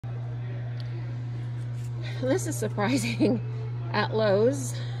this is surprising. At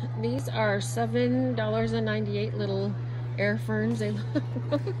Lowe's, these are $7.98 little air ferns. They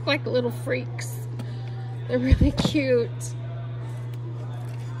look like little freaks. They're really cute.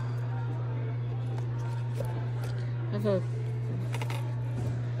 I have a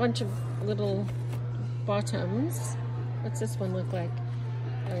bunch of little bottoms. What's this one look like?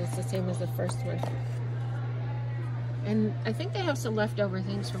 Oh, it's the same as the first one. And I think they have some leftover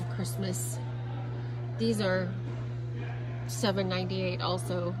things from Christmas. These are $7.98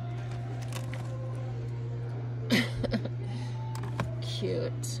 also.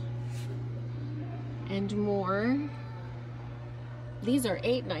 Cute. And more. These are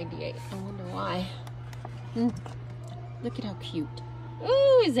 $8.98. I wonder why. Look at how cute.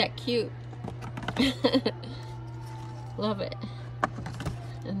 Ooh, is that cute? Love it.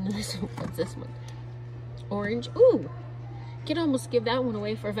 And this one, what's this one? Orange. Ooh, could almost give that one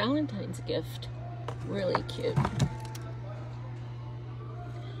away for Valentine's gift. Really cute.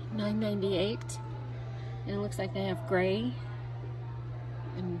 $9.98. And it looks like they have gray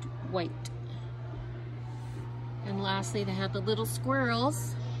and white. And lastly, they have the little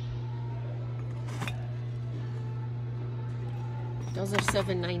squirrels. Those are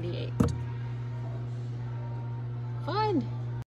 $7.98. Fun.